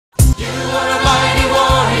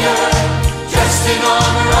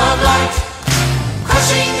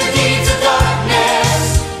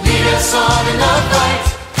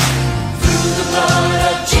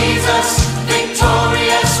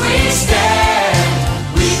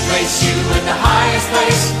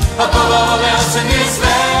above all else in this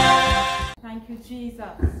land. Thank you, Jesus.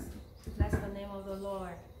 Bless the name of the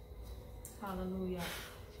Lord. Hallelujah.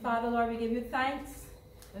 Father, Lord, we give you thanks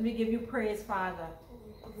and we give you praise, Father.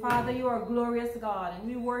 Father, you are a glorious God and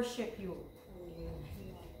we worship you.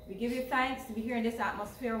 We give you thanks to be here in this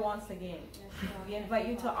atmosphere once again. We invite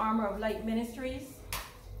you to Armor of Light Ministries.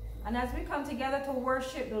 And as we come together to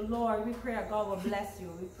worship the Lord, we pray that God will bless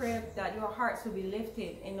you. We pray that your hearts will be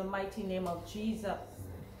lifted in the mighty name of Jesus.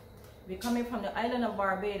 We're coming from the island of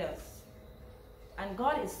Barbados. And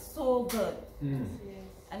God is so good.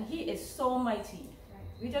 And he is so mighty.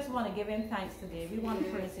 We just want to give him thanks today. We want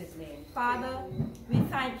to praise his name. Father, we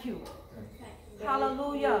thank you.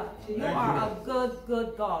 Hallelujah. You are a good,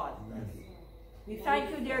 good God. We thank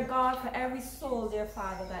you, dear God, for every soul, dear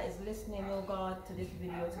Father, that is listening, oh God, to this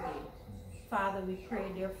video today. Father, we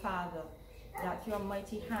pray, dear Father, that your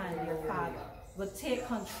mighty hand, dear Father, will take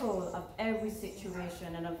control of every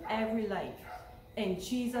situation and of every life. In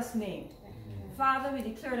Jesus' name. Father, we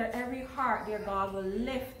declare that every heart, dear God, will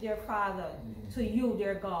lift, dear Father, to you,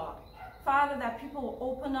 dear God. Father, that people will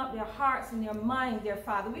open up their hearts and their minds, dear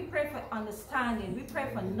Father. We pray for understanding. We pray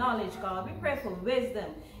for knowledge, God. We pray for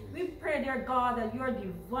wisdom. We pray, dear God, that your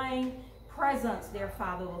divine presence, dear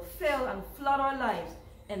Father, will fill and flood our lives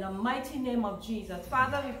in the mighty name of Jesus.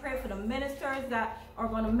 Father, we pray for the ministers that are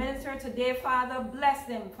going to minister today, Father. Bless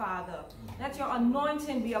them, Father. Let your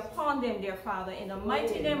anointing be upon them, dear Father, in the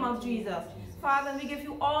mighty name of Jesus. Father, we give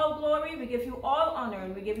you all glory, we give you all honor,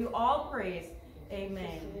 and we give you all praise.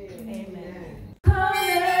 Amen. Amen. Come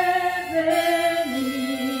with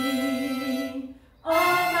me, all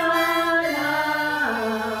my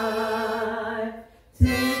life,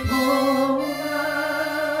 take over.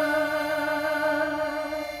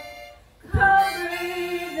 Come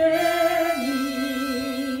breathe in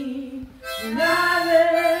me, and I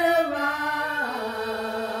will rise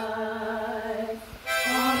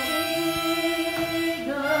on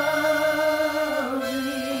eagle's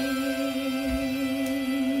wings.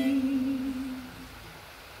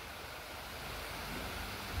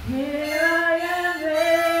 Here I am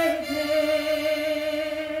waiting,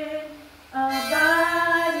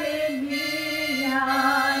 abide in me, I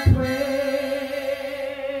pray.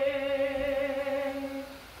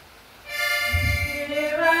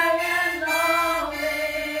 Here I am longing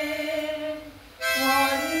for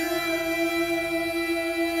you.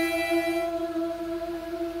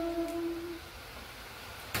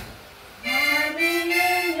 Hiding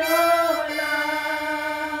in your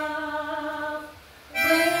love,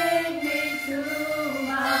 bring me to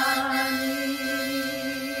my knees.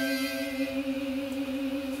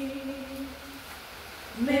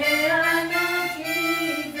 May I know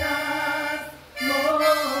Jesus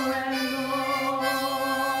more and more.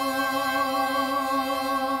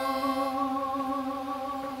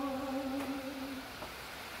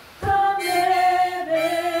 Come live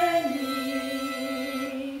in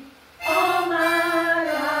me, all my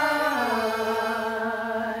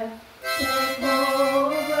life, take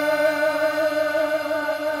over.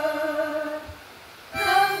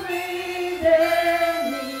 Come breathe in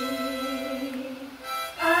me,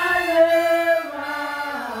 I will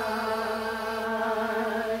rise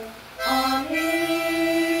on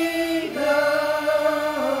eagle's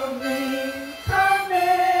wings. Come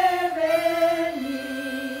live in me,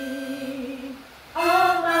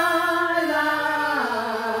 all my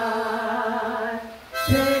life,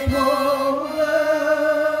 take over.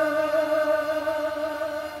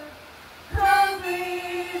 Come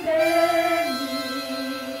breathe in me,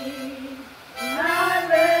 and I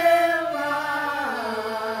will rise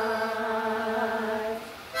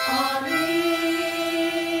on eagle's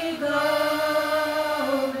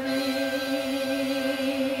wings,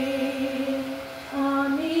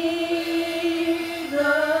 on eagle's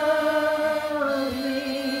wings.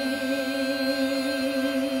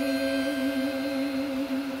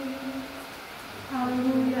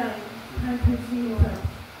 Hallelujah. Thank you, Jesus.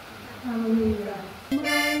 Hallelujah.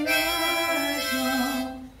 My life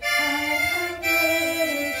long, I have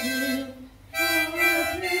praised you, for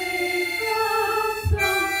free from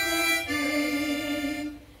something free.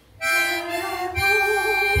 And I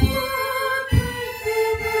hope one tasty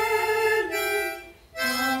burning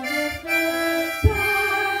on the first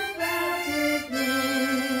time that it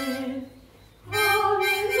is.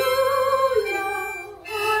 Hallelujah,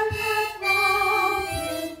 I have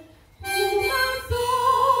fallen to my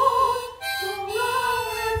soul, so I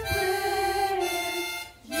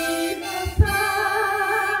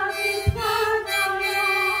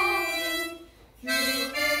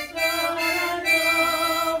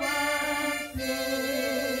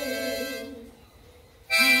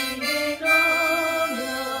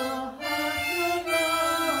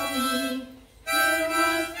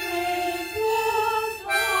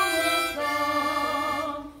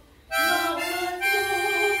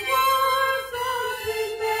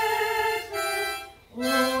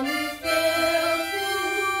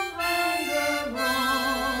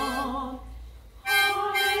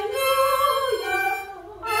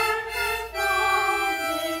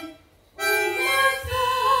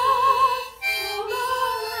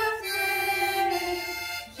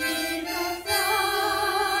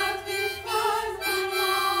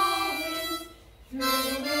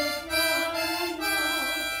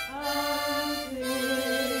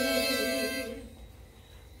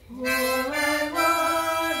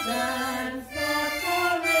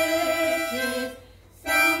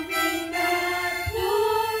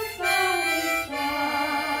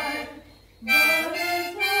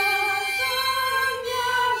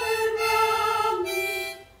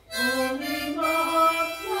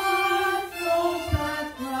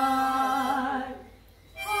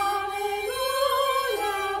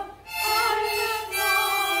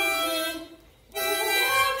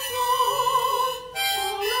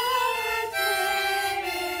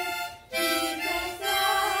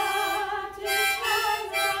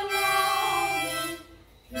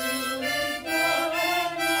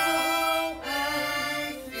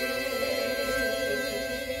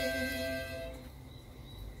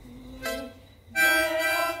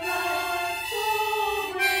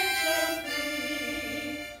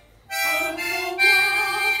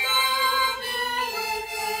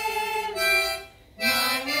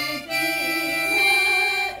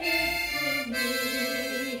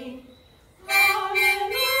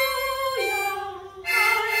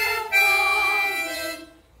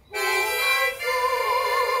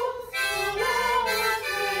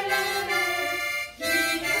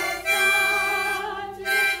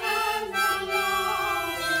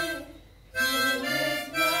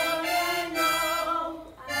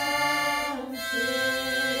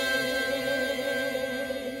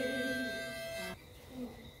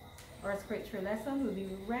lesson will be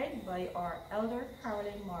read by our elder,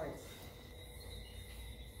 Caroline Morris.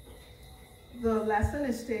 The lesson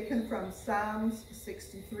is taken from Psalms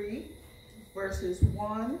 63, verses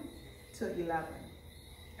 1 to 11,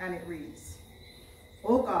 and it reads,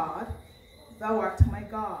 O God, thou art my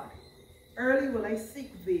God. Early will I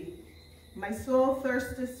seek thee. My soul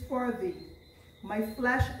thirsteth for thee. My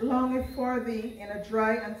flesh longeth for thee in a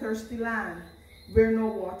dry and thirsty land, where no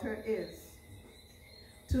water is,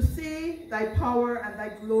 to see thy power and thy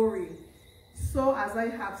glory, so as I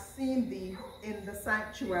have seen thee in the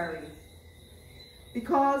sanctuary.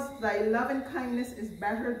 Because thy loving kindness is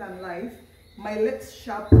better than life, my lips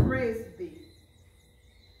shall praise thee.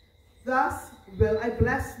 Thus will I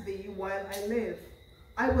bless thee while I live.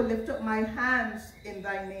 I will lift up my hands in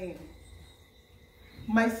thy name.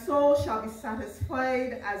 My soul shall be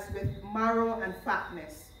satisfied as with marrow and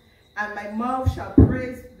fatness, and my mouth shall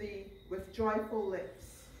praise thee with joyful lips.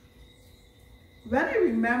 When I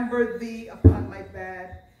remember thee upon my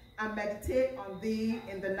bed, and meditate on thee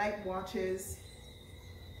in the night watches,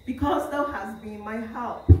 because thou hast been my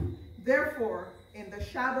help, therefore in the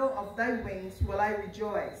shadow of thy wings will I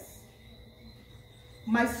rejoice.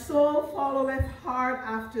 My soul followeth hard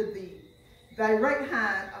after thee, thy right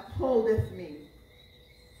hand upholdeth me.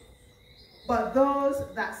 But those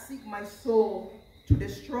that seek my soul to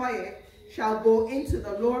destroy it shall go into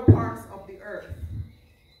the lower parts of the earth.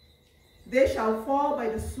 They shall fall by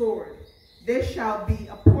the sword. They shall be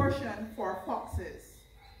a portion for foxes.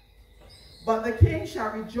 But the king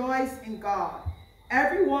shall rejoice in God.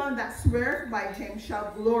 Everyone that sweareth by him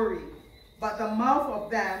shall glory, but the mouth of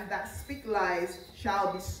them that speak lies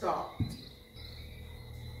shall be stopped.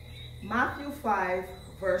 Matthew 5,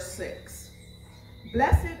 verse 6.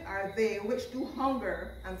 Blessed are they which do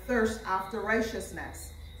hunger and thirst after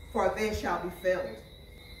righteousness, for they shall be filled.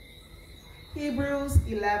 Hebrews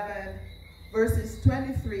 11, verses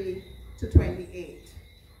 23 to 28.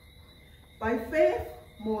 By faith,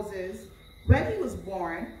 Moses, when he was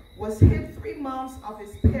born, was hid 3 months of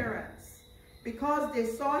his parents, because they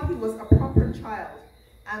saw he was a proper child,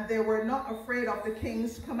 and they were not afraid of the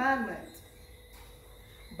king's commandment.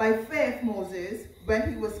 By faith, Moses,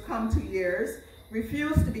 when he was come to years,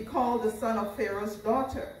 refused to be called the son of Pharaoh's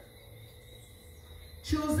daughter,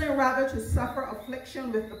 choosing rather to suffer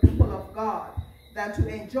affliction with the people of God than to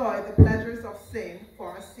enjoy the pleasures of sin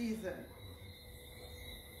for a season,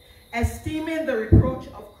 esteeming the reproach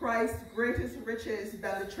of Christ greatest riches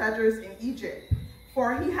than the treasures in Egypt,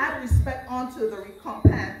 for he had respect unto the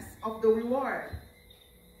recompense of the reward.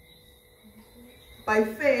 By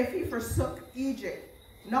faith he forsook Egypt,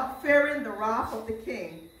 not fearing the wrath of the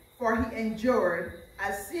king, for he endured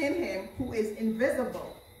as seeing him who is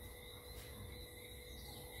invisible.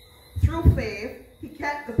 Through faith he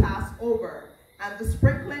kept the Passover and the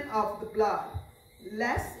sprinkling of the blood,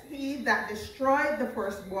 lest he that destroyed the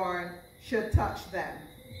firstborn should touch them.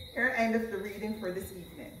 Here endeth the reading for this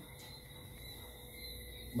evening.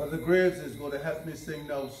 Mother Graves is going to help me sing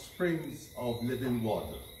now Springs of Living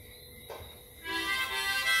Water.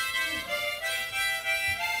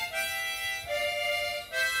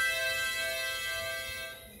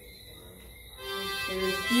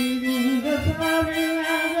 Receiving the glory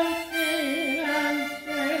and the sin and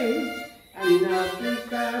shame, and nothing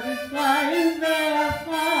satisfying there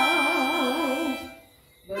found.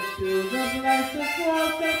 But to the blessed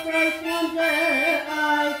cross of Christ one day I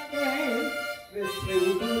came, with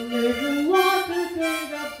springs of living water to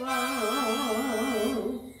the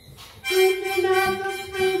bound. Drinking of the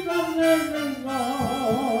springs of living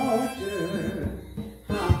water,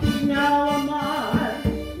 happy now am I,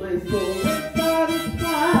 my soul is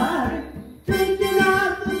satisfied. Drinking of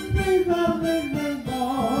the springs of living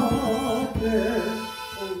water,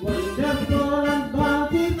 a wonderful and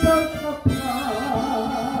bountiful supply.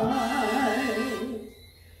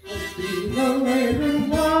 A stream of living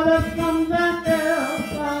water from the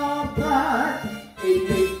hills above, it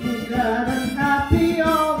makes me glad and happy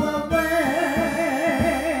all the way.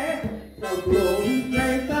 So glory,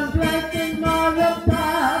 grace, and blessing all the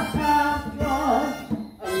path has drawn,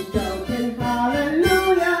 I'm shouting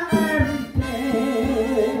hallelujah every day.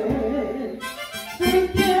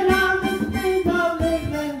 Thinking of the springs of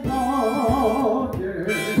living water,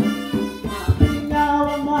 happy now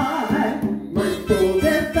am I, my soul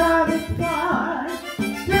is satisfied.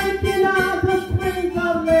 Drinking of the springs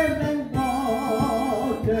of living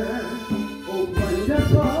water, oh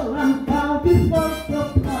wonderful and bountiful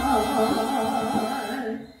supply.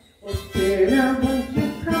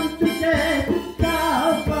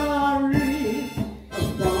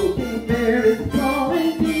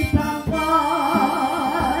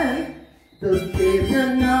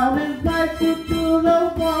 the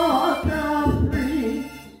water free,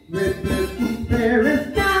 with the spirits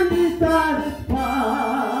can be satisfied.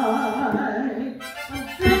 I'm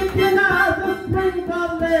drinking of the springs of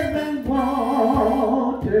living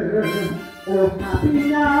water. Oh, happy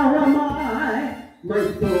now am I, my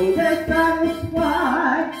soul is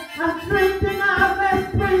satisfied. I'm drinking of the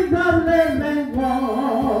springs of living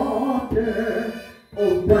water.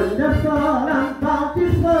 Oh, wonderful and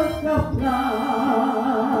bountiful supply.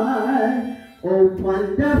 Oh,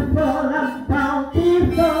 wonderful and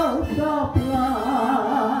bountiful supply.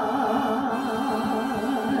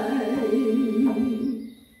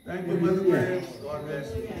 Thank you, Mother Grace. God bless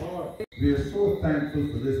you. We are so thankful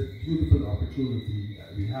for this beautiful opportunity that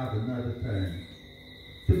we have another time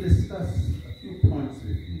to discuss a few points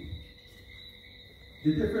with you.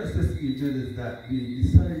 The difference this evening is that we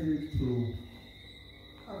decided to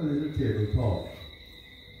have a little table talk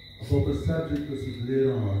about a subject which is laid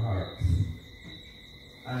on our hearts.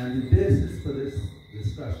 And the basis for this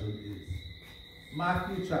discussion is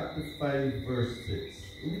Matthew chapter 5 verse 6.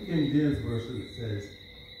 In the King James Version it says,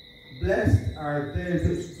 "Blessed are they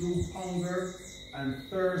which do hunger and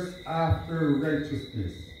thirst after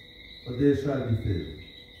righteousness, for they shall be filled."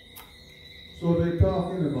 So they're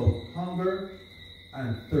talking about hunger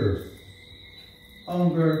and thirst.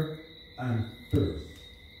 Hunger and thirst.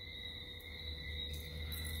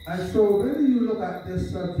 And so whether you look at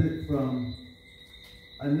this subject from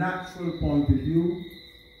a natural point of view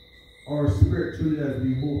or spiritually, as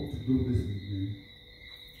we hope to do this evening,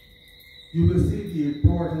 you will see the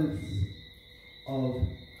importance of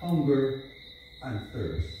hunger and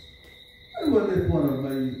thirst. I wonder if one of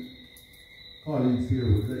my colleagues here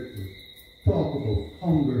would like to talk about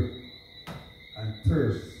hunger and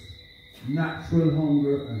thirst, natural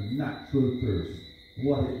hunger and natural thirst,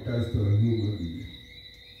 what it does to a human being.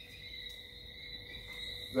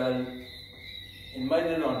 Well, in my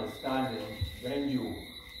little understanding, when you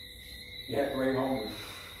get very hungry,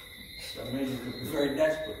 that means you could be very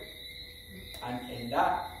desperate. And in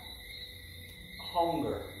that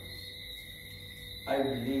hunger, I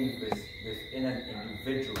believe within an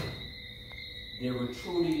individual, they will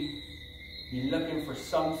truly be looking for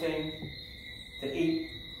something to eat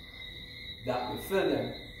that will fill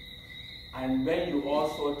them. And when you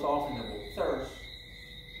also talking about thirst,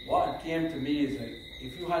 what came to me is like,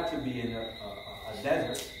 if you had to be in a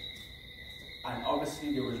desert, and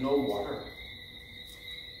obviously there was no water,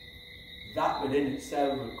 that within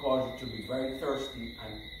itself would cause you to be very thirsty.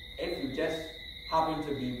 And if you just happen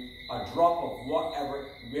to be a drop of whatever,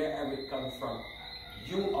 wherever it comes from,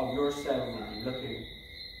 you of yourself will be looking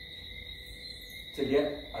to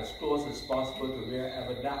get as close as possible to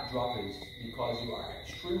wherever that drop is, because you are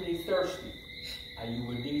extremely thirsty and you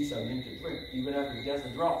will need something to drink, even if it's just a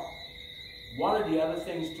drop. One of the other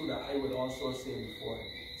things too that I would also say before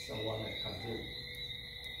someone that comes in,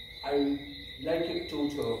 I like it too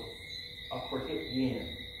to a cricket game.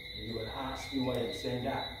 And you would ask me why I'm saying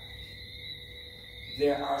that.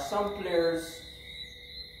 There are some players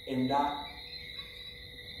in that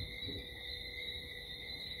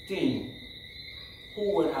team who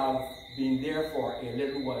would have been there for a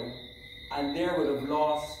little while and they would have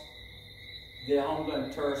lost their hunger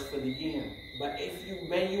and thirst for the game. But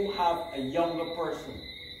when you have a younger person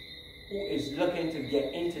who is looking to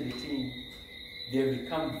get into the team, they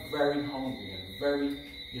become very hungry and very,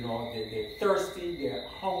 they're thirsty, they're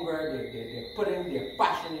hungry, they're putting their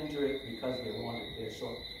passion into it because they want it there.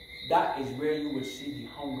 So that is where you will see the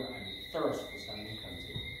hunger and the thirst for something comes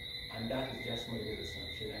in. And that is just my little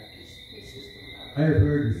assumption. That is my system. I have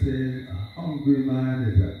heard the saying, a hungry man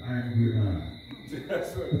is an angry man.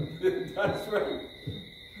 That's right. That's right.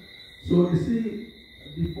 So you see,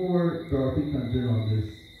 before Dorothy comes in on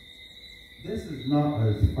this is not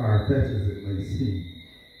as far-fetched as it may seem.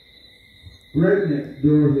 Right next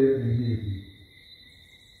door here in Haiti,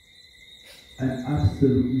 I'm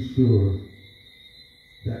absolutely sure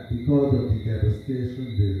that because of the devastation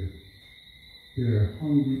there are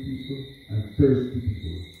hungry people and thirsty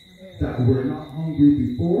people that were not hungry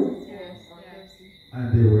before, and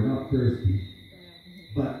they were not thirsty.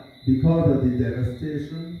 But because of the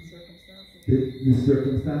devastation, the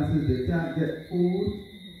circumstances, they can't get food,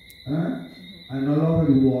 and a lot of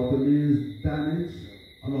the water is damaged,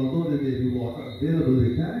 and although there may be water available,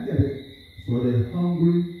 they can't get it. So they're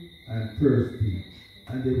hungry and thirsty.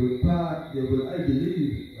 And they will I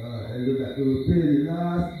believe, that they will pay the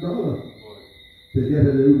last dollar to get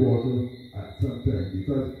a little water at some time.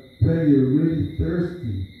 Because when you're really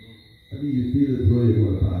thirsty, you feel as though you're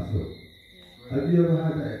going to pass out. Have you ever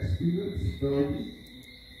had that experience, Dorothy?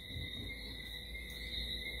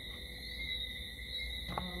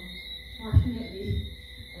 Fortunately,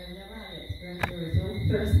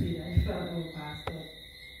 thirsty. I felt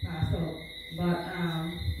pass out. But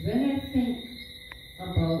when I think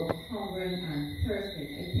about hungering and thirsting,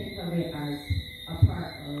 I think of it as a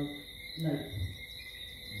part of life,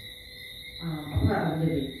 a part of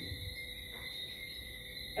living.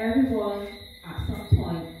 Everyone at some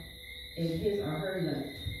point in his or her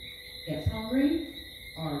life gets hungry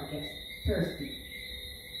or gets thirsty.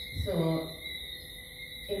 So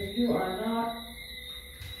if you are not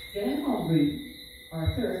getting hungry or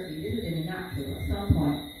thirsty, this is in natural. At some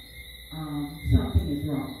point, something is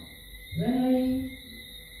wrong. When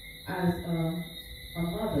as a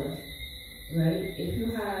mother, right, if you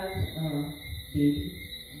have a baby,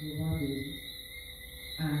 a newborn baby,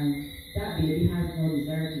 and that baby has no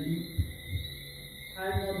desire to eat,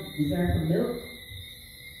 has no desire for milk,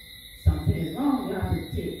 something is wrong. You have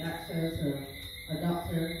to take that child to a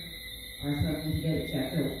doctor or something to get it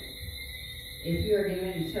checked out. If you're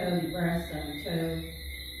giving your child the breast and the child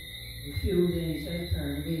refusing, your child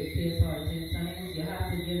turns away, it feels all the same time, you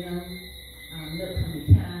have to give them milk from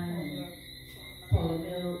the can and powder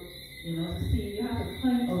milk, you know, to see, you have to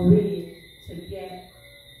find a way to get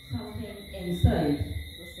something inside,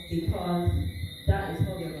 because that is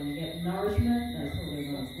how they're going to get nourishment, that's how they're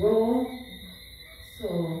going to grow.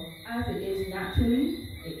 So as it is naturally,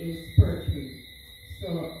 it is spiritually. So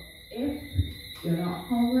if you're not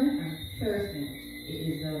hungry and thirsty, it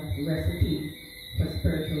is a recipe for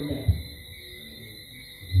spiritual death.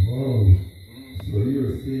 Whoa. So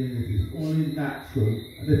you're saying it is only natural,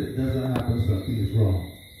 and if it doesn't happen, something is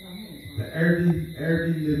wrong. The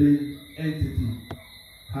every living entity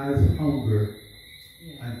has hunger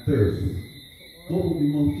and thirst. What would be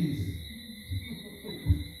monkeys?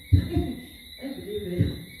 I believe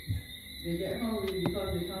they get hungry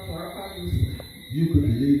because they come for our produce. You could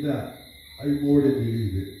believe that. I more than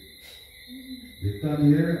believe it. They come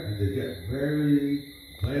here and they get very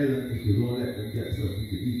violent if you don't let them get something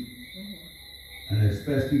to eat. And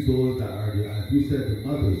especially those that are, as you said, the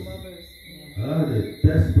mothers. They're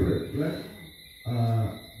desperate, right?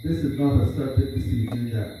 This is not a subject this evening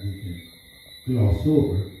that we can gloss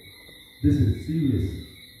over. This is serious.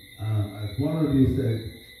 As one of you said,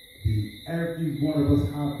 every one of us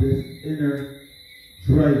have this inner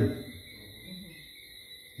drive.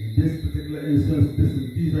 In this particular instance,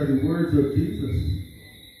 these are the words of Jesus.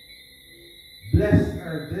 Blessed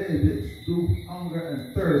are they which do hunger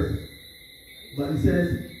and thirst. But he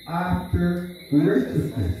says, after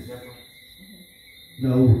righteousness.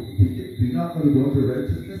 No, we're not going to go into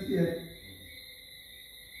righteousness yet.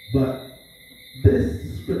 But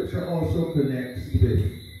this scripture also connects with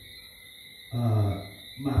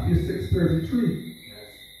Matthew 6:33.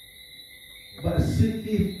 But seek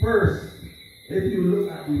ye first. If you look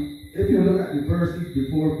at the verses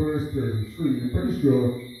before verse 33, I'm pretty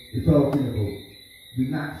sure it's talking about the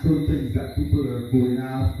natural things that people are going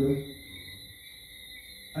after.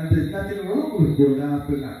 And there's nothing wrong with going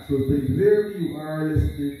after natural things. Wherever you are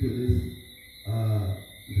listening to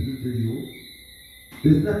this video,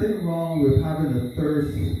 there's nothing wrong with having a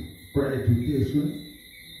thirst for education,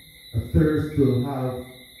 a thirst to have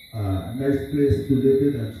a nice place to live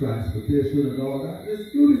in and transportation and all that.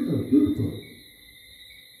 It's beautiful, beautiful.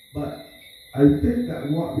 But I think that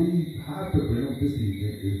what we have to bring up this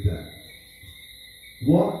evening is that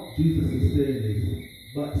what Jesus is saying is,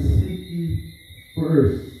 but seek ye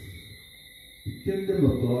first the kingdom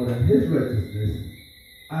of God and his righteousness,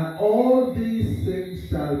 and all these things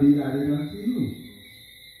shall be added unto you.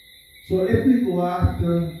 So if we go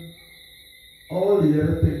after all the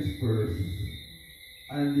other things first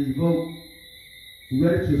and leave out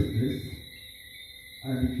righteousness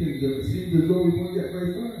and the kingdom, it seems as though we won't get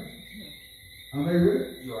very far. Am I right?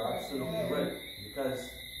 You are absolutely right, because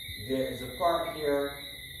there is a part here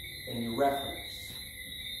in your reference,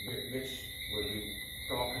 which will be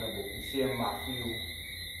talking about. You see in Matthew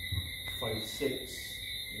 46,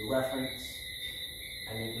 you reference,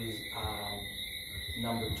 and it is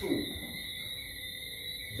number 2.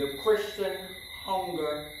 The Christian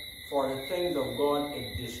hunger for the things of God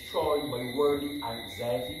is destroyed by worldly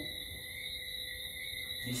anxiety,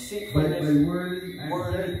 deceitfulness,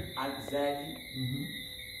 worldly anxiety,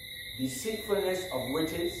 deceitfulness of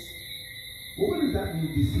riches. What does that mean,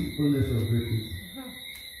 deceitfulness of riches?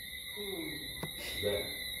 Well,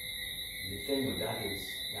 the thing with that is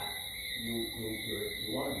that you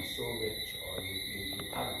want to be so rich, or you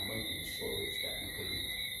have the money to be so rich that you can be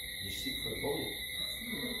deceitful about it.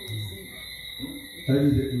 That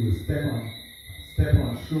means that you will step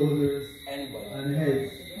on shoulders and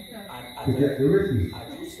heads to get the riches.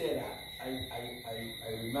 As you say that, I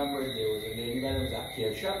remember there was a lady that was at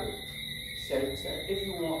Care Shepherd said, if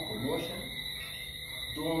you want promotion,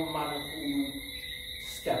 don't matter who you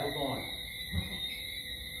step upon.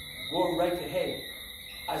 Go right ahead.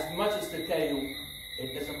 As much as to tell you,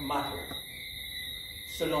 it doesn't matter.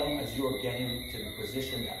 So long as you're getting to the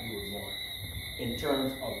position that you would want. In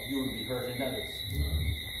terms of you would be hurting others.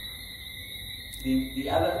 The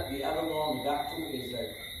other one we got to is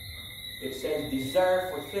that it says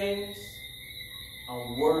desire for things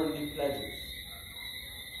and worldly pleasures.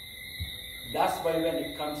 That's why when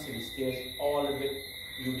it comes to the stage, all of it,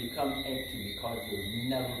 you become empty because you'll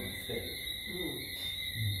never be filled.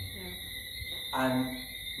 And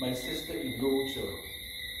my sister Ilocho,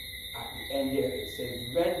 at the end there, it says,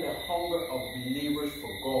 when the hunger of believers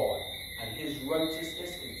for God and his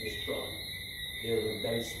righteousness is destroyed, they will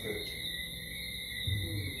die spiritually.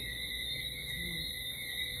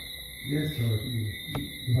 Yes, sir.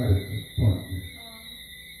 You had a good point.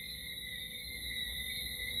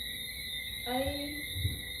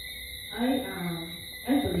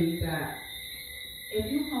 I believe that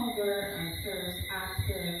if you hunger and thirst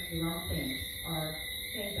after the wrong things or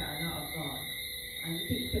things that are not of God, and you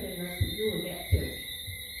keep filling yourself, you will get filled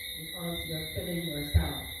because you're filling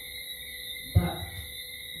yourself. But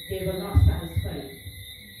they will not satisfy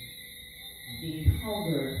the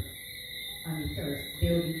hunger and the thirst. They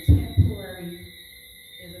will be temporary.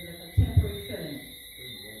 It's like a temporary filling.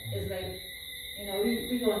 It's like,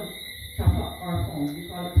 we go and top up our phones. We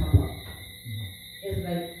call it top up. It's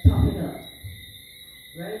like topping up.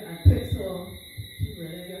 Right? And quick, so you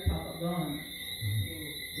realize your top up gone.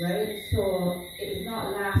 Right? So it's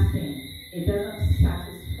not lasting. It doesn't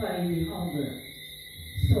satisfy the hunger.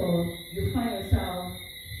 So you find yourself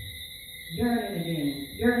yearning again.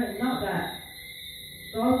 Yearning, not that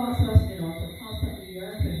God wants us, to constantly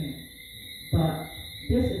yearn for him. But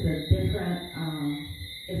this is a different,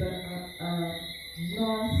 it's a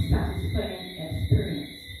non-satisfying experience.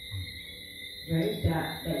 Right?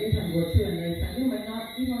 That you can go through in life, and you might not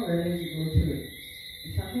even realize you go through it.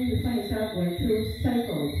 Sometimes you find yourself going through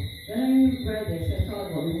cycles. Then you read this, I thought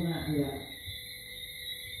about we will not do that.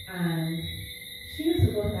 And she used to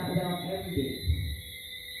go to that well every day.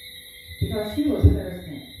 Because she was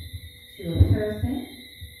thirsting. She was thirsting.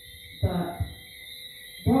 But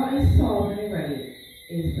what I saw when I read it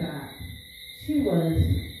is that she was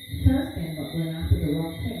thirsting but went after the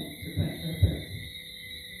wrong thing to quench her thirst,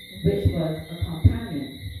 which was a companion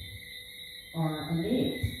or a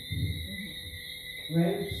mate.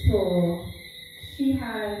 Right? So she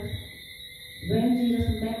had, when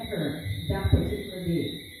Jesus met her that particular day,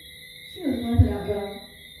 she was going to that well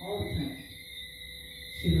all the time.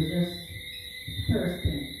 She was just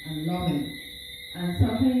thirsting and loving. And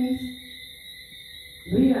sometimes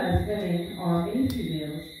we as women or many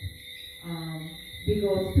females, we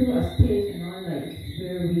go through a stage in our life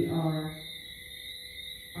where we are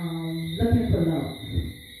looking for love.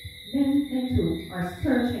 Men too are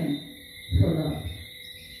searching for love.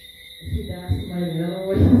 See, that's somebody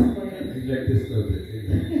else. Like this subject.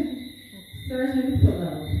 Searching for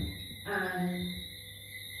love. And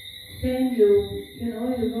then you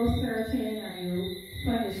go searching and you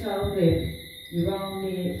find yourself with the wrong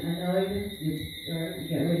mate, and now you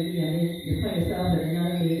get rid of him, and then you find yourself with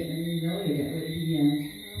another mate, and you get rid of him.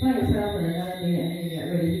 Find yourself with another mate, and then you get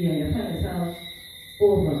rid of him. You find yourself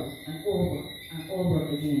over and over and over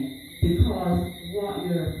again. Because what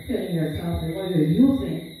you're filling yourself with, what you're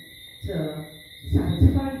using to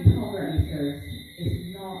satisfy the hunger and the thirst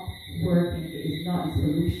is not working. It is not the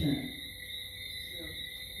solution.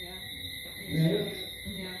 Right?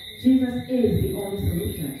 Jesus is the only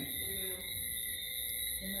solution.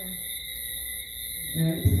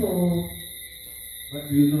 Right? So, but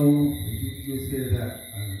you say that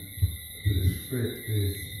with a straight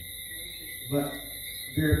face. But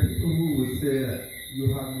there are people who would say that you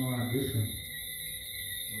have no ambition.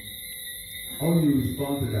 How do you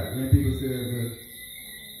respond to that? When people say that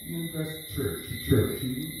you just church,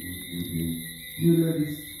 you let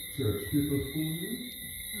these church people fool you.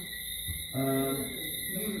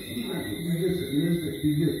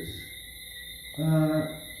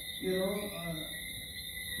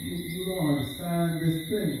 You don't understand this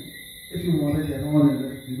thing. If you want to get on in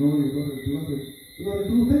it, you're going to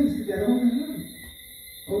do things to get on in life.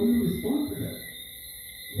 How do you respond to that?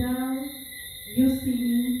 Now, you see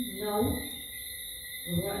me now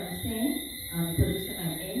with what I'm saying, the position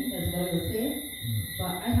I'm in, that's what I was saying.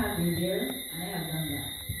 But I have been there and I have done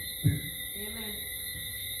that. Amen.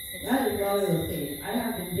 That is what I will say. I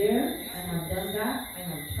have been there, I have done that, I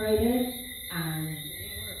have tried it, and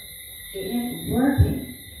it ain't working.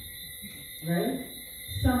 Right?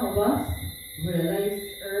 Some of us realize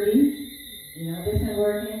early, this ain't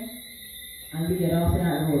working, and we get off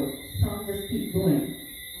that road. Some just keep going.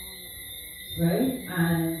 right?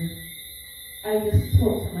 And I just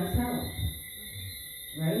spoke to myself,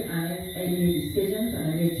 right? And I made decisions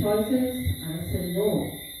and I made choices, and I said,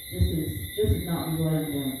 no, this is not what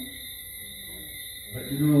I'm doing.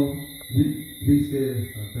 But you know, we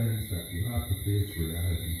say sometimes that you have to face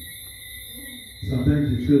reality.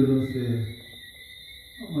 Sometimes the children say,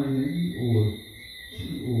 oh man, he old,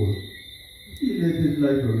 she old. He lived his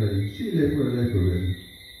life already, she lived her life already.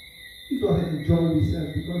 You gotta enjoy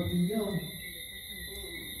yourself because you're young.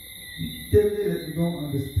 They don't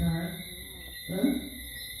understand. Huh?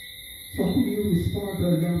 So who do you respond to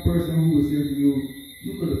a young person who will say to you,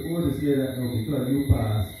 you could afford to say that now because you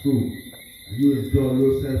passed through and you enjoy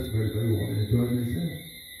yourself very, very well and enjoy yourself.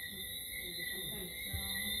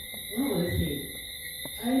 What would I say?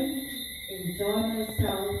 I enjoy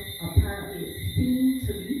myself, apparently it seemed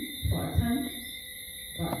to be for a time,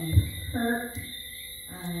 but the hurt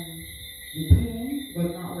and the pain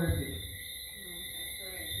was not worth it.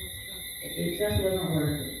 It just wasn't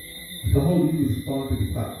worth it. So how do you respond to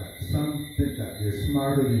the fact that some think that they're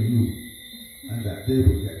smarter than you and that they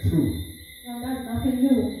will get through? Now that's nothing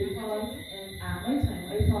new because at my time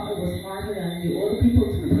I thought I was smarter than the older people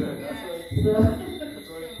too. So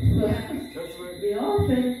we all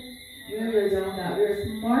think when we're young that we're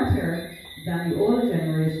smarter than the older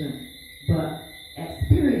generation. But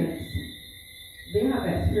experience, they have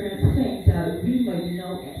experienced things that we might be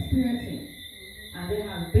now experiencing. And they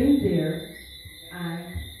have been there and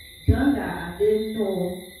done that, and they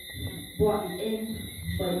know what the end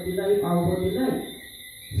might be like or will be like.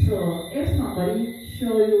 So if somebody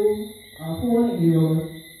show you a hole in the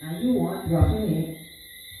road and you want dropping it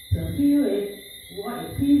to feel it, what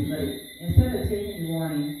it feels like, instead of taking the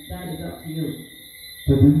warning, that is up to you.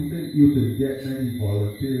 So do you think you can get many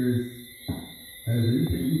volunteers? And do you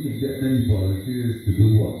think you can get many volunteers to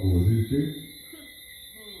do what Moses did?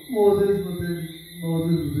 Moses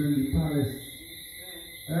was in the palace.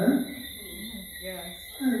 Huh? Yes.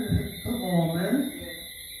 Come on, man.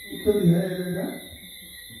 You could be higher than that.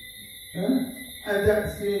 Huh? And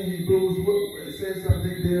that scene Hebrews, it says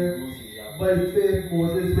something there. By faith,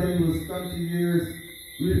 Moses, when he was 20 years,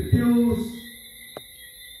 refused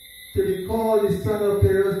to be called the son of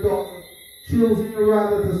Pharaoh's daughter, choosing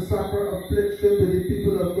rather to suffer affliction with the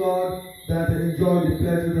people of God than to enjoy the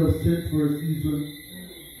pleasure of sin for a season.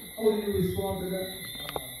 How do you respond to that?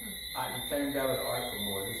 At the time that was hard for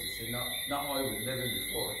Moses to say, not how I was living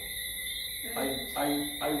before.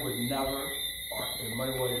 I would never, or in my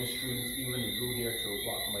wildest dreams, even go there to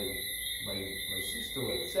what my sister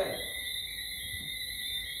would say.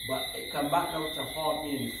 But it come back now to haunt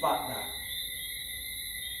me in the fact that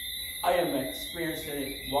I am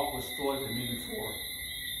experiencing what was told to me before.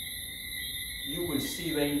 You will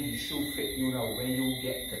see when you should fit, you know, when you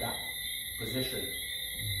get to that position,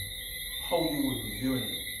 how you will be viewing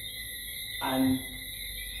it. And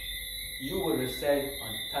you would have said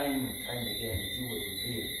on time and time again, as you would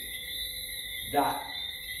reveal, that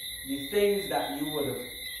the things that you would have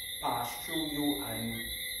passed through you and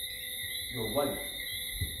your wife,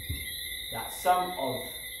 that some of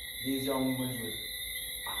these young women would,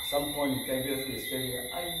 at some point in time, if they stay here,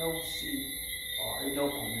 I don't see or I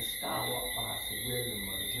don't understand what Pastor William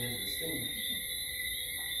or here's this thing.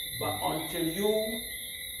 But until you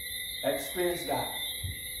experience that,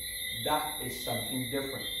 that is something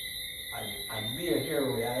different. And we are here,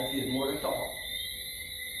 reality is more than talk.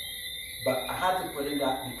 But I had to put in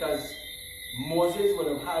that because Moses would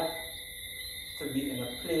have had to be in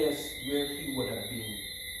a place where he would have been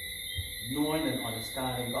knowing and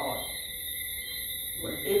understanding God.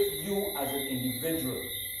 But if you as an individual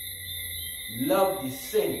love the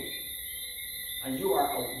sin and you are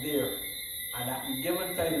out there and at the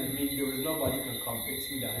given time with me, there was nobody can convince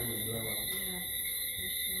me that I was doing wrong.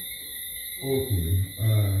 Okay.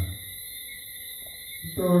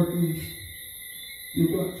 Dorothy,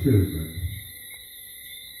 you've got children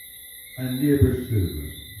and neighbors'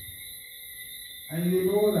 children. And you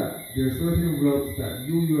know that there are certain routes that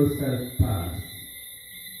you yourself passed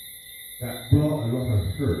that brought a lot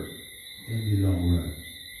of hurt in the long run.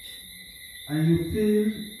 And you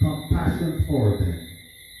feel compassion for them.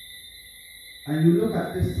 And you look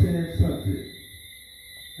at this same subject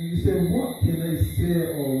and you say, what can I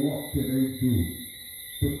say or what can I do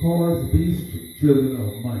to cause these children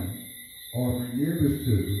of mine or my neighbor's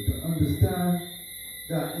children to understand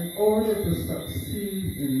that in order to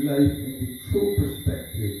succeed in life in the true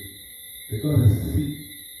perspective, they're going to seek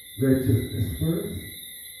righteousness first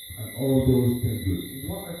and all those things good.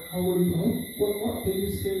 What can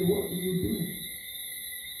you say? What do you do?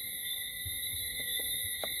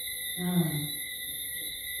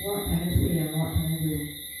 What can I say and what can I do?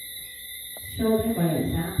 show them by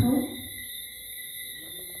example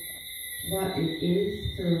what it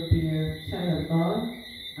is to be a child of God,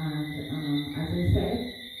 and as I said,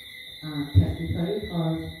 testify,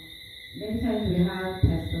 because many times we have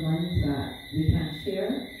testimonies that we can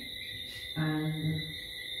share, and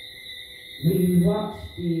we watch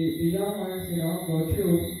the young ones, go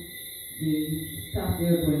through the stuff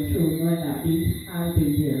they're going through, knowing that we have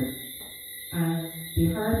been there. And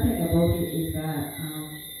the hard thing about it is that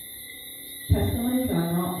testimonies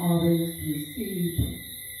are not always received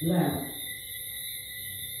well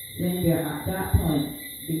when they're at that point,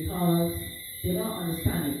 because they don't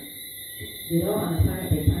understand it. They don't understand it,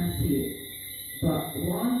 they can't see it. But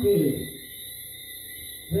one day,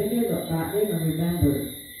 when they look back, they're going to remember,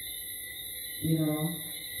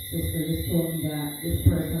 sister just told me that, this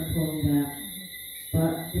person told me that.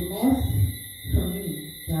 But the most, for me,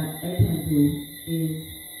 that I can do is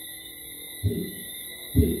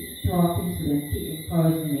keep talking to them, keep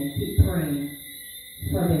encouraging them, keep praying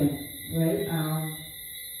for them, right?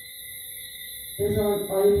 That's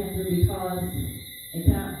all you can do, because I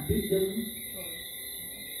can't beat them,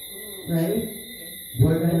 right?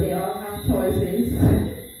 But they all have choices.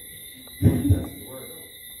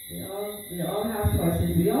 They all have choices.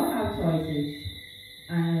 We all have choices.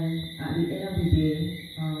 And at the end of the day,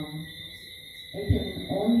 I can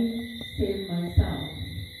only save myself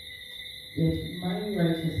with my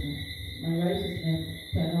righteousness. My righteousness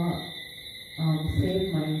cannot save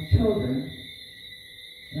my children.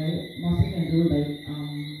 Right? Most I can do, like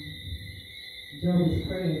Job is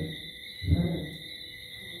praying for them,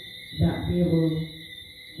 that they will,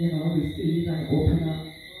 receive and open up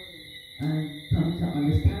and come to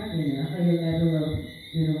understanding a higher level of,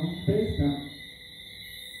 wisdom.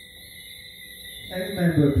 Any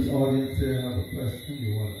member of the audience here have a question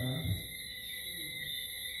you want to ask?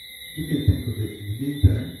 You can think of it in the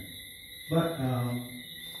meantime. But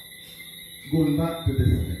going back to this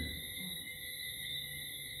thing.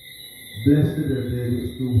 Blessed are they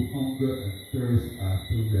which do hunger and thirst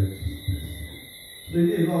after righteousness. So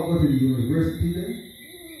they all go to the university then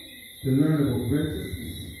to learn about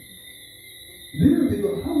righteousness. How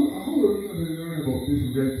are we going to learn about this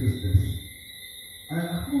righteousness? And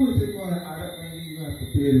how is it going to add up when you have to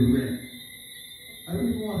pay the rent? I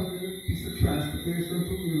don't want to do a piece of transportation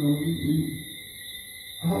too,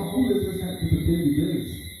 how does this have to pay the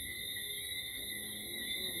bills?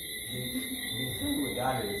 The thing with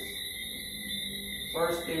that is,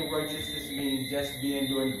 first thing, righteousness means just doing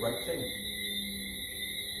the right thing.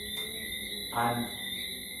 And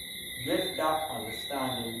with that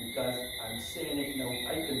understanding, because I'm saying it now,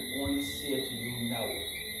 I can only say it to you now.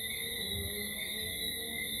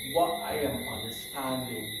 What I am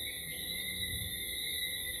understanding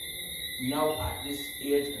now at this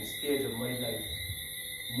age and stage of my life,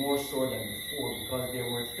 more so than before, because there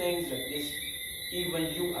were things that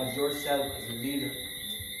even you as yourself as a leader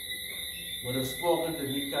would have spoken to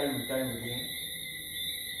me time and time again,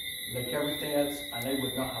 like everything else, and I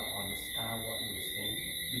would not have understand what you were saying,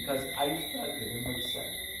 because I felt within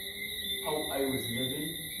myself how I was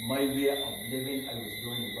living, my way of living, I was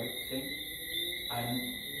doing the right thing.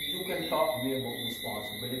 And you can talk to me about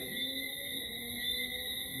responsibility,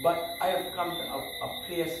 but I have come to a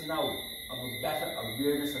place now of a better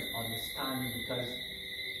awareness and understanding, because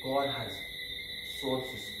God has, so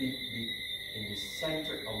to speak, been in the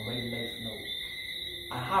center of my life now.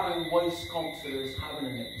 And having wise counselors, having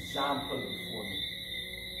an example before me,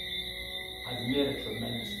 has made a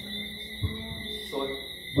tremendous difference. So,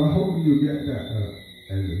 but how do you get that,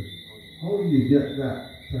 Elder? How do you get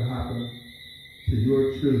that to happen to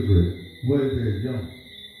your children while they're young?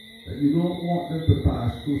 That you don't want them to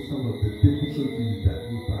pass through some of the difficulties that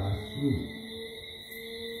you pass through.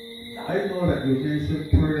 I know that you mentioned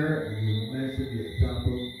prayer and you mentioned the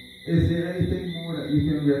example. Is there anything more that you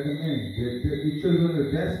can recommend? The children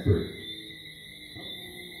are desperate.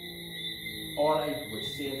 All I would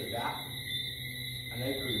say to that, and I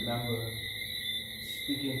can remember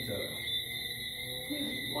speaking to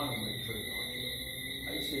one of my children,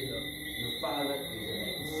 I said, look, your father is an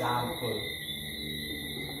example.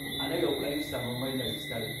 And I apply some of my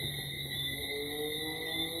lifestyle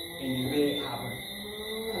in the way it happened.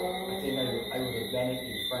 I think I would have done it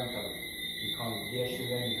in front of the congregation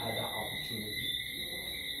when we had that opportunity.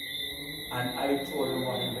 And I told him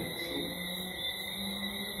what I went through.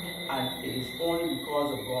 And it is only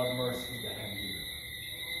because of God's mercy that I'm here.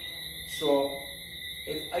 So,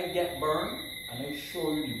 if I get burned, and I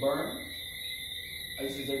show you the burn, I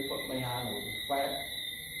said I put my hand over the fire,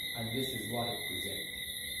 and this is what it presents.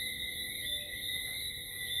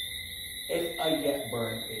 If I get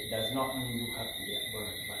burned, it does not mean you have to get burned,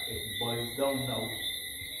 but it boils down now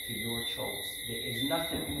to your choice. There is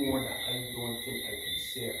nothing more that I don't think I can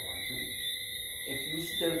say or do. If you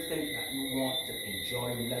still think that you want to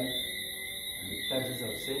enjoy life and the pleasures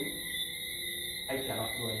of sin, I cannot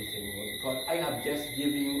do anything more, because I have just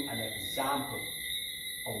given you an example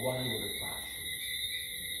of what I would have passed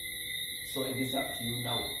through. So it is up to you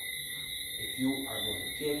now. If you are going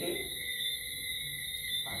to take it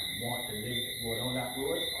and want to go down that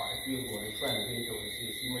road, or if you're going to try and wait over and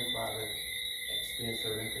say, see, my father explained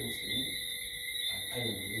certain things to me, and I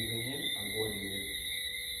am believing him, I'm going to live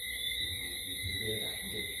the way that he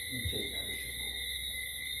takes that it should go.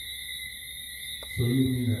 So you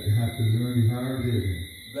mean that they have to learn the hard way?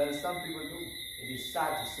 Well, some people do. It is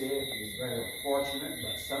sad to say, it is very unfortunate,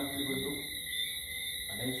 but some people do.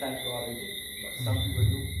 And I thank God they did, but some people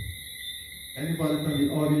do. Anybody from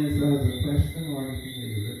the audience that has a question or anything that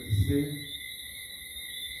you'd like to say?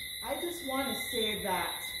 I just want to say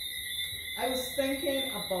that I was thinking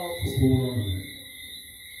about Hold on a minute.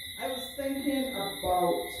 I was thinking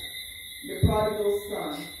about the prodigal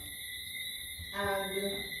son,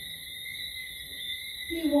 and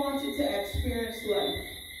he wanted to experience life,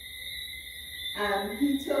 and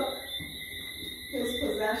he took his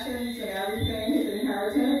possessions and everything, his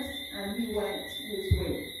inheritance, and he went his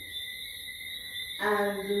way.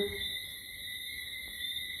 And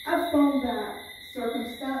I found that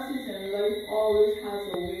circumstances in life always has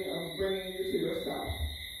a way of bringing you to yourself,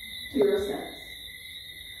 to your sense.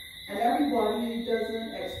 And everybody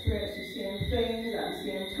doesn't experience the same things at the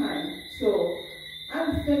same time. So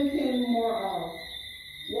I'm thinking more of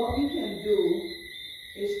what we can do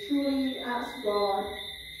is truly ask God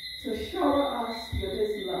to shower us with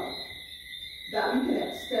his love, that we can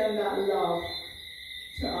extend that love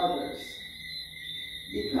to others.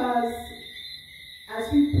 Because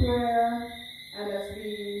as we pray and as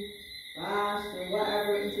we fast and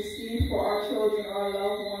whatever, intercede for our children, our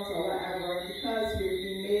loved ones, or whatever, because we've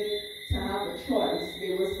been made to have a choice,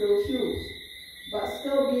 they will still choose. But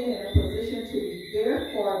still being in a position to be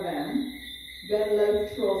there for them, then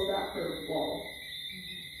life throws that curveball.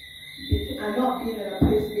 And not being in a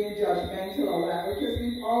place being judgmental or whatever, because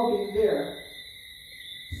we've all been there.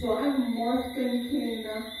 So I'm more thinking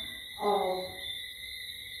of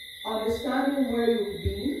understanding where you've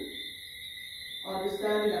been,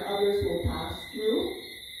 understanding that others will pass through,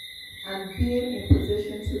 and being in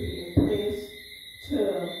position to be in place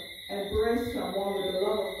to embrace someone with the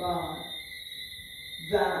love of God.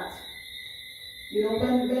 That, you know,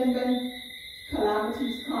 when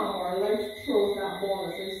calamities come or life throws that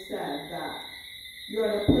ball, as I said, that you're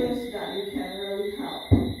in a place that you can really help.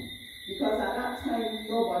 Because at that time,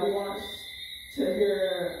 nobody wants to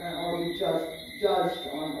hear or be judged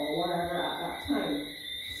on or whatever at that time.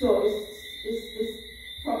 So it's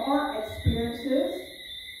from our experiences,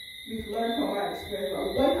 we've learned from our experience,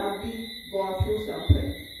 but why have we gone through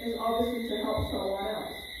something? It's obviously to help someone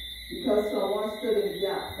else, because someone stood in the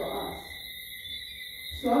gap for us.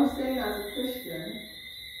 So I'm saying, as a Christian,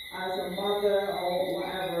 as a mother or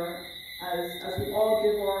whatever, as we all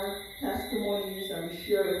give our testimonies and we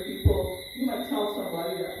share with people, you might tell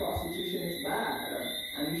somebody that prostitution is bad,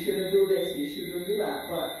 and you shouldn't do this, you shouldn't do that.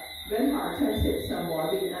 But when hard times hit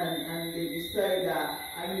somebody and they decide that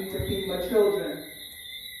I need to feed my children,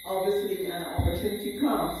 obviously an opportunity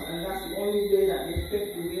comes, and that's the only way that they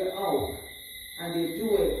think the way out, and they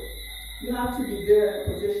do it. You have to be there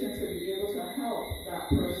in a position to be able to help that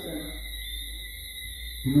person.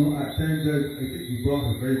 You know, at times I think you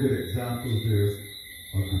brought a very good example there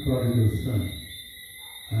of the prodigal son.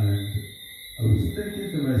 And I was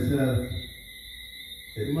thinking to myself,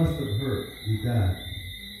 it must have hurt the dad.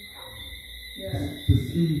 Yes. To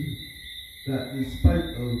see that in spite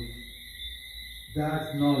of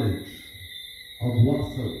dad's knowledge of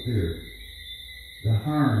what's out there, the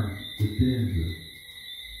harm, the danger,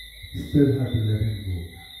 he still had to let him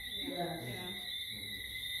go. Yes.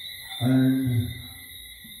 And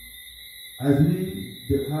as we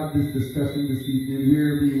have this discussion this evening,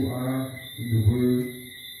 wherever you are in the world,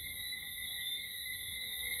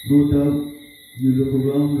 no doubt you look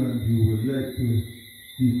around and you would like to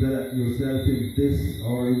develop yourself in this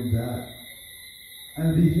or in that.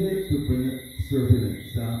 And we hate to bring certain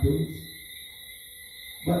examples.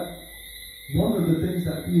 But one of the things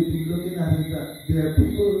that we've been looking at is that there are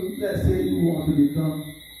people, let's say you want to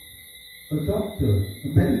become a doctor, a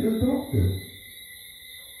medical doctor,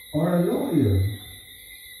 or a lawyer.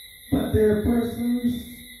 But there are persons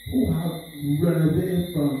who have run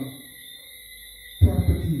away from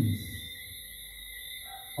properties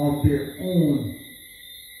of their own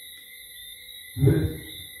with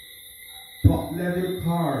their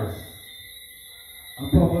cars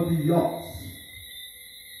and probably yachts,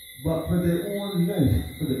 but for their own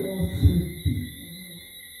life, for their own safety,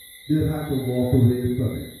 they'll have to walk away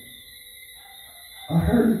from it. A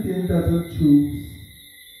hurricane doesn't choose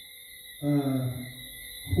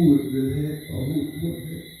who it will hit or who it won't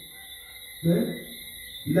hit. Right?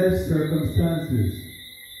 Life circumstances.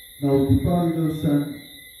 Now, the prodigal son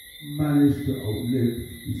managed to outlive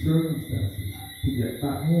the circumstances to get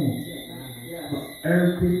back home. But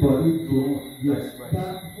everybody don't get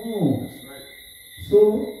back home. So,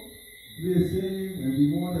 we're saying, and we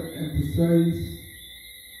want to emphasize,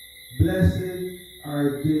 blessed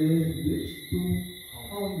are they which do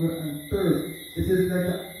hunger and thirst. It is like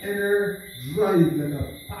an inner drive, like a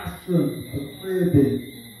passion, a craving.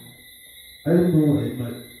 I don't know, it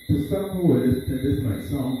might, to some who are listening, this might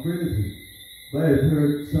sound crazy, but I've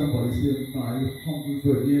heard somebody say, "Are you hungry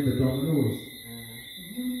for a game of dominoes?"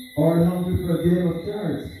 Or hungry for a game of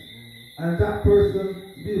cards. And that person,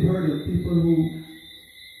 we've heard of people who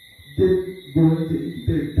did go in to eat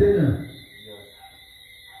their dinner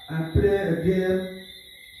and play a game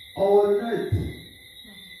all night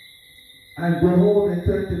and go home and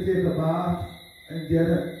try to take a bath and get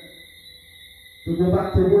it to go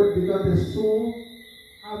back to work because they so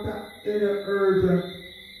have that inner urge and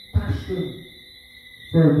passion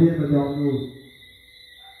for a game of dominoes.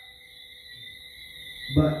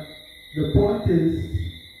 But the point is,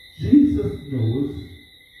 Jesus knows,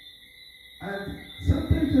 and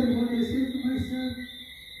sometimes I want to say to myself,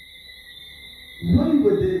 why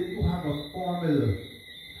would you have a formula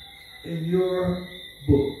in your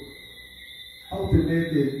book how to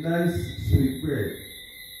make a nice sweet bread?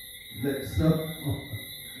 Like some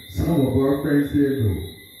of our friends here do.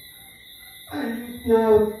 And you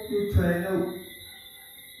go, you try it out,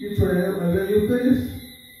 and then you finish,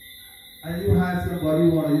 and you had somebody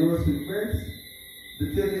one of your sweet breads, to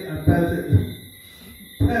take it and pass it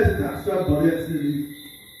at somebody else in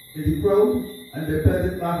the crowd, and they pass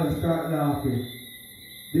it back and start laughing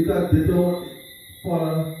because they don't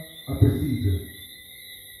follow a procedure.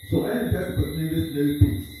 So I am just putting in this little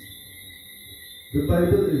piece. The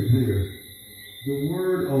Bible is there. The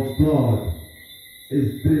Word of God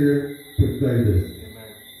is there to guide us.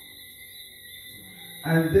 Amen.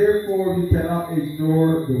 And therefore we cannot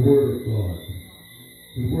ignore the Word of God.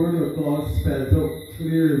 The Word of God spells out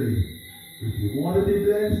clearly. If you want to be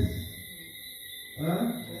blessed, there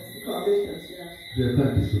are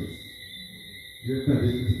conditions. There are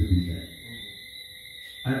conditions to be met.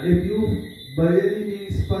 And if you by any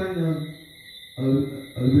means find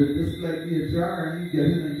just like a jar and you get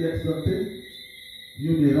in and get something,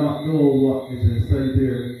 you may not know what is inside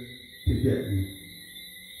there to get you.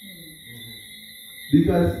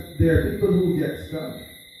 Because there are people who get stuff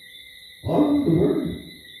all over the world.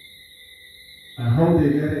 And how they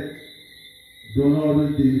get it don't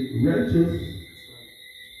always be righteous.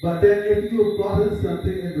 But then if you've gotten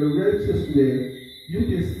something in the righteous way, you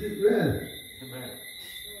can sleep well. Amen.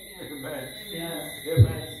 Amen. Yes.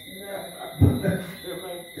 Amen. Amen.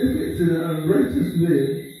 If it's in an unrighteous way,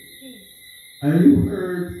 and you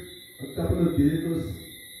heard a couple of vehicles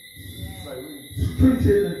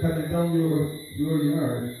screeching and coming down your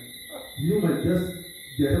yard, you might just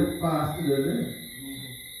get out faster than them.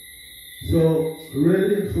 So,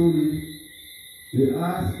 really and truly, we're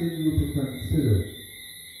asking you to consider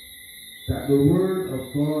that the Word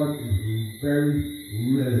of God is very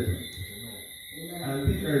relevant. And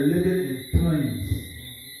we are living in times.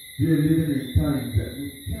 We are living in times that we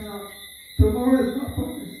cannot. Tomorrow is not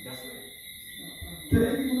promised. That's right. To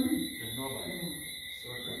anyone. There's nobody. So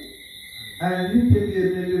right. And you can be a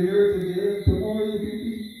millionaire today, and tomorrow you can be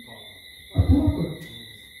a pauper.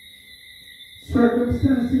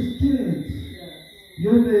 Circumstances change.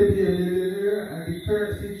 You may be a millionaire and the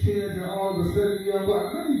currency changes, and all of a sudden you have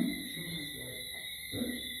got money.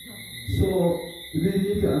 So we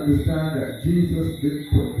need to understand that Jesus didn't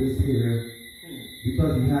put this here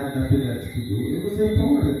because he had nothing else to do. It was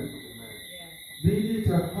important. We need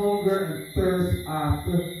to hunger and thirst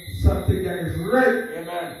after something that is right.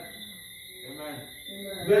 Amen. Amen.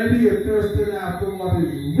 When we are thirsting after what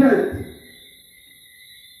is right,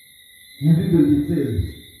 we will be filled.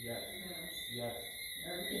 Yes. Yes.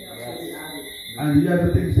 Everything else will be added. And the other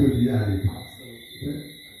things will be added. Absolutely.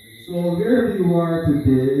 So wherever you are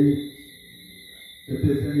today, if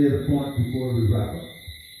there's any other point before we wrap up.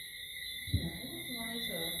 Yeah, I just wanted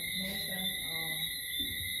to mention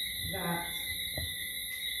that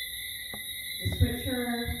the scripture,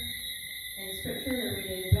 in the scripture we're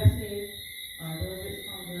reading, blessed are those which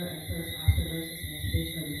hunger and thirst after righteousness, they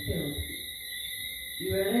shall be filled. You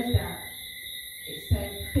realize that it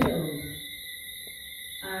said filled.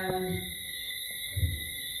 And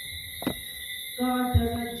God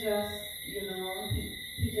doesn't just,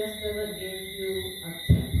 he just doesn't give you a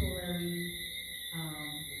temporary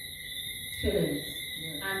feelings.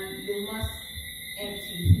 And you must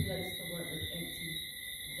empty. He likes to work with empty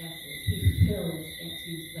vessels. He fills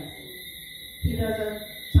empty vessels. He doesn't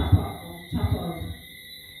top up on top of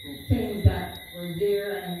things that were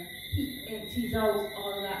there, and he empties out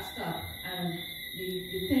all of that stuff. And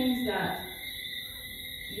the things that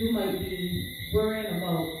you might be worrying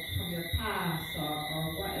about from your past or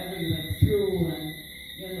whatever you went through, and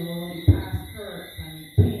the past hurts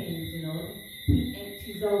and pains, he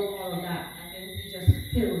empties out all of that, and then he just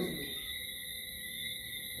fills you.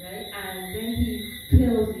 Right? And when he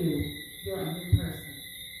fills you, you're a new person.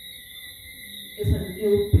 It's a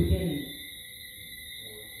new beginning.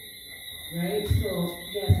 Right? So,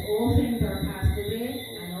 yes, all things are passed away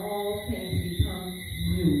and all things become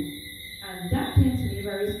new. And that came to me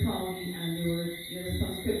very strongly, and there were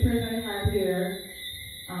some scriptures I had here.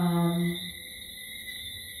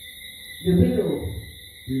 The widow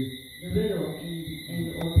in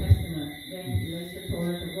the Old Testament, then Elisha told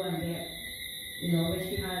her to go and get, when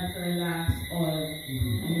she had her last oil,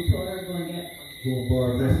 and he told her to go and get Go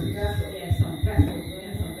borrow vessels. some vessels,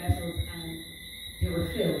 and they were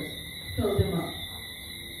filled them up.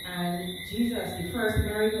 And Jesus, the first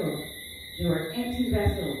miracle, they were empty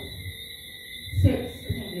vessels. 6,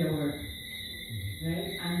 I think there were.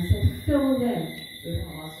 Right? And he said, fill them with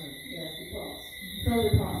water. Yes, the pots. Fill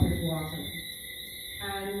the pots with water.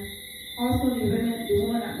 And also the woman at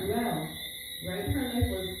the well, right? Her life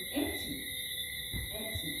was empty.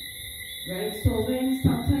 Right? So when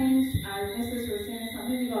sometimes, as Mrs. was saying,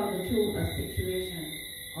 sometimes you got to go through a situation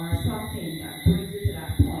or something that brings you to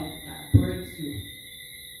that point, that breaks you.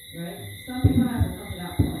 Right? Some people have to come to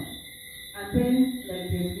that point. And then,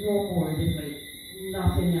 there's no more. There's,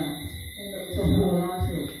 nothing else to hold on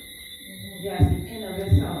to. Yes, the end of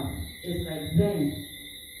yourself is then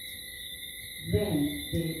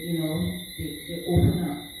they open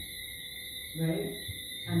up. Right?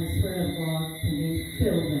 And the Spirit of God can then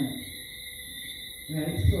fill them.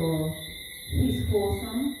 Right? So He's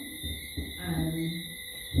wholesome and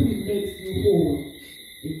He makes you whole.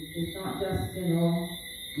 It's not just,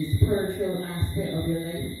 the spiritual aspect of your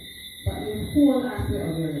life, but the whole aspect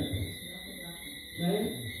of your life. Right?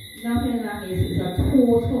 Nothing like it. It's a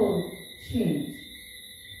total change.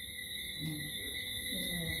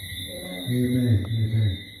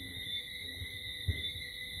 Amen.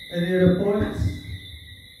 Any other points?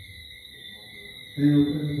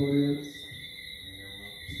 Anybody else?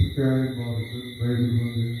 Mr. Karen, Mother, very good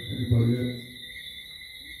one there. Anybody else?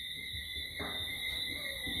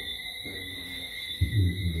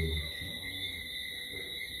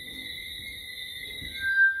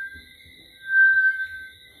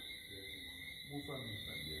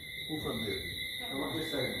 Who from there? I want to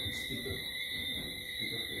say, speaker.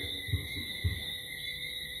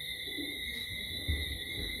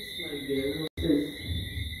 My dear Lord says,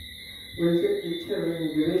 where the children in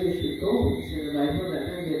the way should go, it's in the Bible that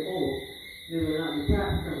when they're old, they will not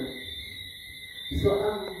depart from it. So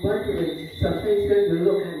I'm wondering, sometimes when we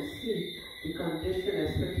look and see the condition,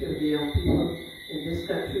 especially of the young people in this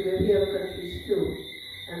country and the other countries too,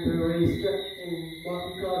 and we're raised up in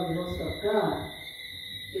what we call the house of God,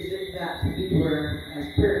 is it that we were, as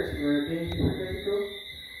parents, were being hypocritical?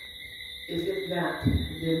 Is it that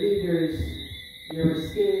the leaders, they were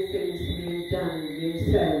seeing things being done and being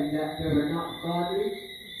said that they were not godly?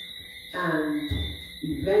 And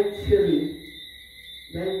eventually,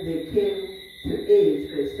 when they came to age,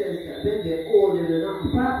 because it says that when they're old, they will not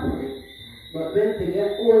depart from it. But when they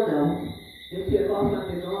get old now, they take off and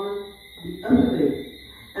they're gone the other way.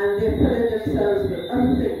 And they're filling themselves with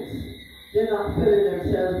other things. They're not filling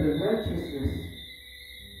themselves with righteousness.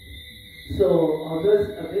 So, although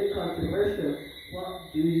it's a bit controversial,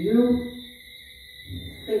 what do you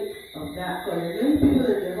think of that? Because many people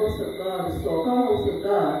in the house of God, the so-called house of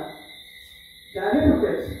God, they're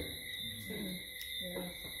hypocrites.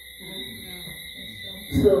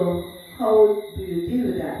 So, how do you deal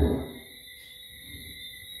with that one?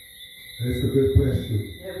 That's a good question.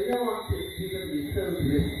 Yeah, we don't want people to be filled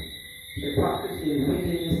with hypocrisy and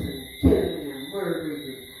wickedness and killing and murders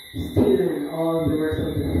and stealing and all the works of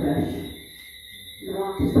the flesh. You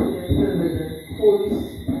want to see them filled with the Holy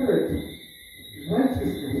Spirit,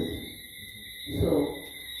 righteousness. So,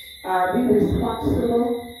 are we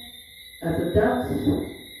responsible as adults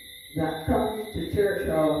that come to church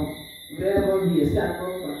or wherever we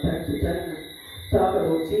assemble from time to time and talk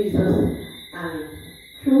about Jesus and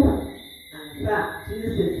truth and fact?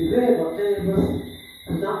 Jesus is the way, but many of us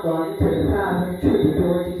have not gone into the Father through the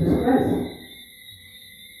door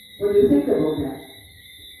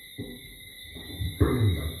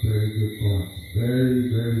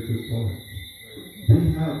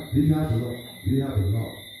we have a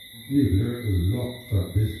lot. We have learned a lot from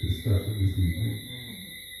this discussion this evening.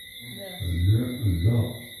 I've learned a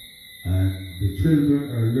lot. And the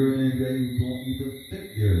children are learning that you don't even think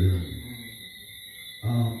they're learning.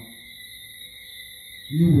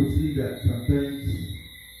 You would see that sometimes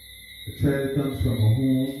a child comes from a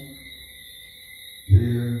home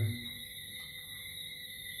where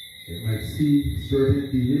it might see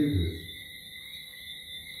certain behaviors.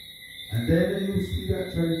 And then when you see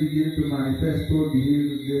that child begin to manifest those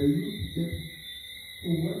behaviors there, you begin to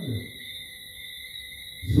wonder.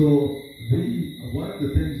 So one of the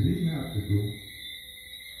things we have to do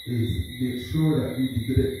is make sure that we be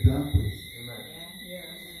good examples.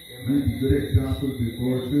 We be good examples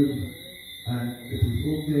before children. And it is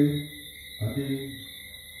okay. I mean,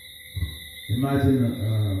 imagine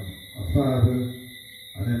a father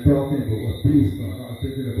and then talking about abuse, not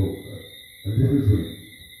thinking about a little drink.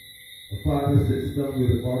 A father sits down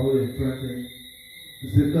with a bottle in front of him. He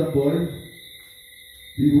says, "Come boy,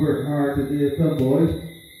 we work hard today, come boy."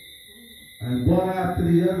 And one after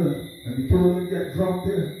the other, and he told him to get drunk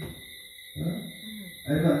there. Huh?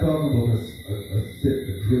 I'm not talking about a sip,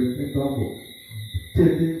 a drink, I'm talking about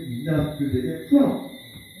taking enough to get drunk.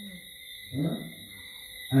 Huh?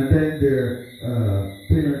 And then there are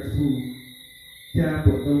parents who can't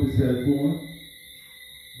put down the cell phone,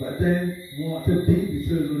 but then want to beat the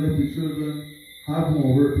children if the children have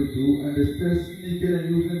more work to do, and they're still sneaking and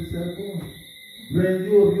using the cell phone. When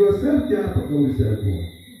you yourself can't put down the cell phone.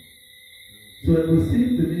 So it would seem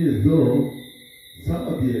to me as though some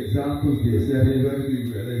of the examples we are setting, whether we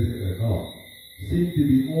realize it or not, seem to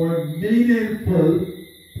be more meaningful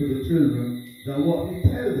to the children than what we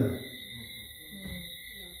tell them.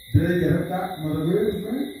 Did I get it back? In other words,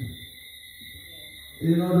 right?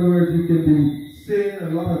 In other words, you can be saying a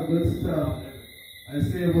lot of good stuff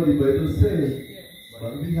and say what the Bible says,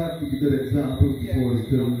 but we have to be good examples before the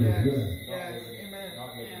children as well.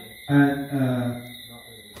 And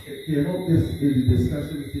it came up in the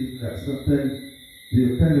discussion this evening that sometimes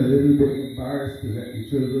we're kind of a little bit embarrassed to let the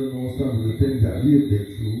children know some of the things that we've been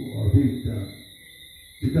through or we've done.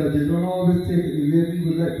 Because they don't always take it the way we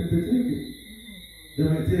would like them to take it. They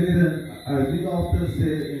might take it and, as we often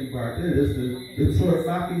say in Barbados, they throw it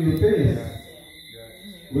back in your face.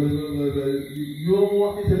 Well, you don't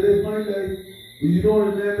want me to live my life. Well, you don't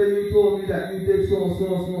remember you told me that you did so.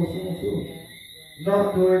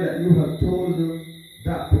 Not knowing that you have told them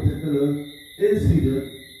that particular incident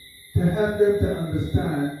to help them to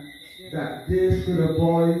understand that they should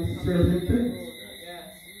avoid certain things.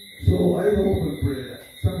 So I hope and pray that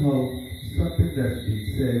somehow something that's been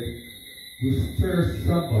said will stir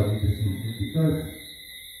somebody this evening, because,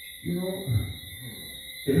 you know,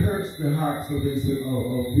 it hurts the hearts of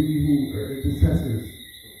we who are intercessors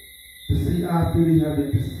to see after we have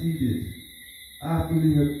interceded, after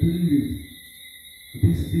we have pleaded,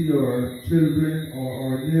 we see our children or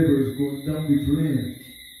our neighbors going down the drain.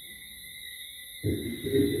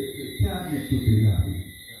 It can't make you feel happy.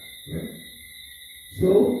 Right? So,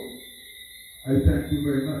 I thank you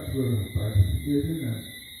very much for participating, and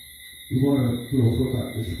we want to close up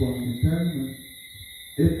at this point in time.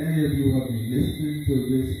 If any of you have been listening to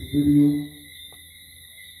this video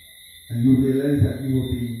and you realize that you were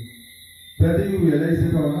being, whether you realize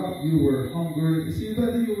it or not, you were hungry. You see,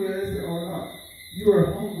 whether you realize it or not, you are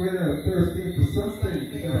hungry and thirsty for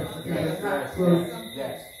something. It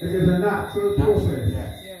is a natural process.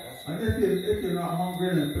 And if you're not hungry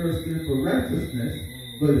and thirsty for righteousness,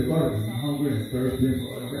 well, you've got to be hungry and thirsty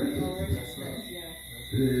for unrighteousness.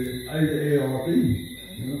 Either A or B.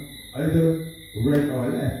 You know? Either right or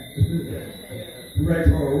left. Right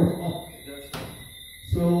or wrong.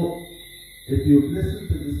 So, if you've listened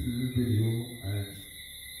to this little video and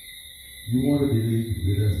you want to believe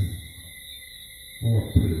with us more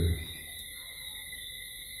prayer,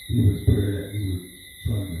 we would pray that you would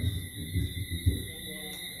join us in this video.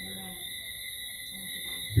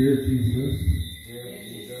 Dear Jesus,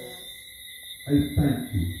 I thank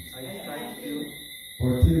you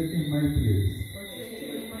for taking my place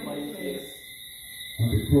on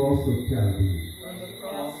the cross of Calvary.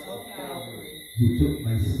 You took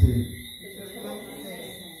my sin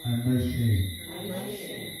and my shame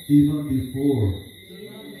even before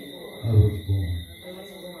I was born.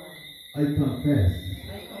 I confess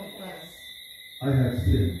I have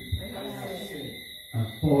sinned and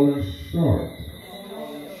fallen short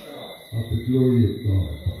of the glory of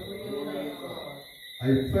God. I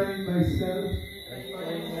find myself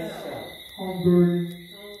hungering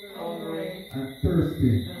and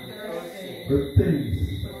thirsting for things,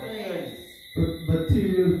 for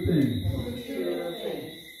material things,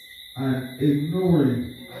 and ignoring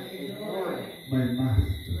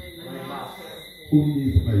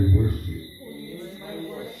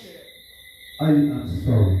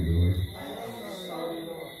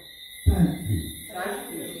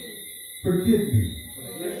Forgive me.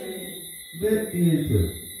 Make me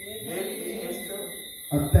into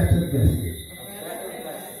a better vessel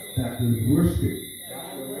that will worship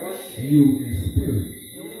you in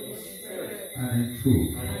spirit and in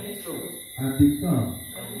truth, and become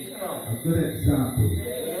a good example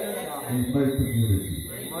in my community.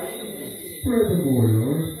 Furthermore,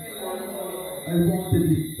 Lord, I want to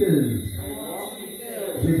be filled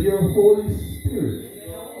with your Holy Spirit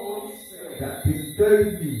that can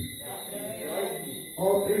guide me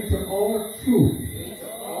all into all truth,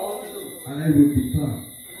 and I will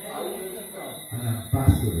become an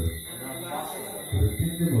ambassador for the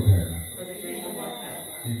kingdom of heaven.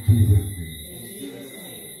 In Jesus'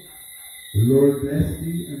 name. The Lord bless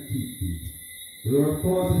thee and keep thee. The Lord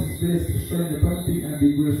cause his face to shine upon thee and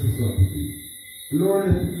be gracious unto thee. The Lord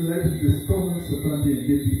let his countenance upon thee and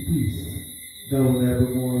give thee peace. Now and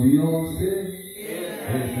evermore we all say,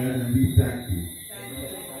 Amen, and we thank you.